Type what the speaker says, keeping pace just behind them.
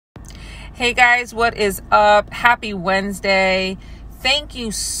Hey guys, what is up? Happy Wednesday. Thank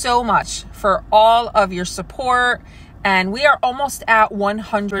you so much for all of your support. And we are almost at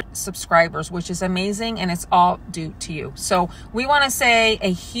 100 subscribers, which is amazing. And it's all due to you. So we want to say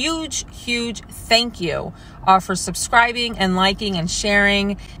a huge thank you for subscribing and liking and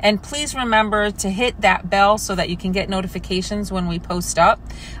sharing. And please remember to hit that bell so that you can get notifications when we post up.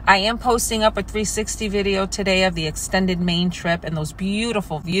 I am posting up a 360 video today of the extended Maine trip and those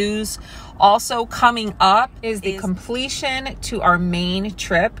beautiful views. Also coming up is the completion to our Maine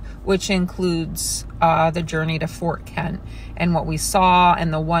trip, which includes the journey to Fort Kent and what we saw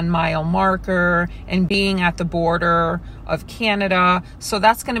and the 1 mile marker and being at the border of Canada. So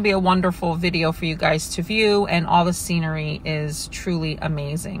that's going to be a wonderful video for you guys to view, and all the scenery is truly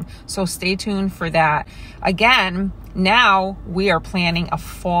amazing. So stay tuned for that. Again, now we are planning a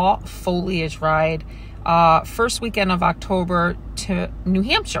fall foliage ride first weekend of October to New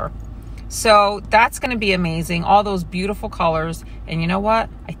Hampshire. So that's going to be amazing. All those beautiful colors. And you know what?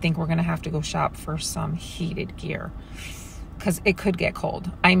 I think we're going to have to go shop for some heated gear because it could get cold.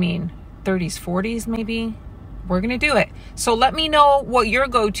 I mean, 30s, 40s maybe. We're going to do it. So let me know what your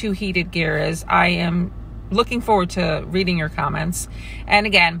go-to heated gear is. I am looking forward to reading your comments. And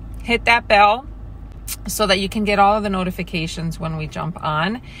again, hit that bell so that you can get all of the notifications when we jump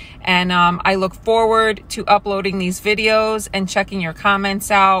on. And I look forward to uploading these videos and checking your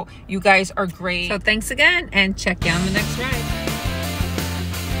comments out. You guys are great. So thanks again, and check you on the next ride.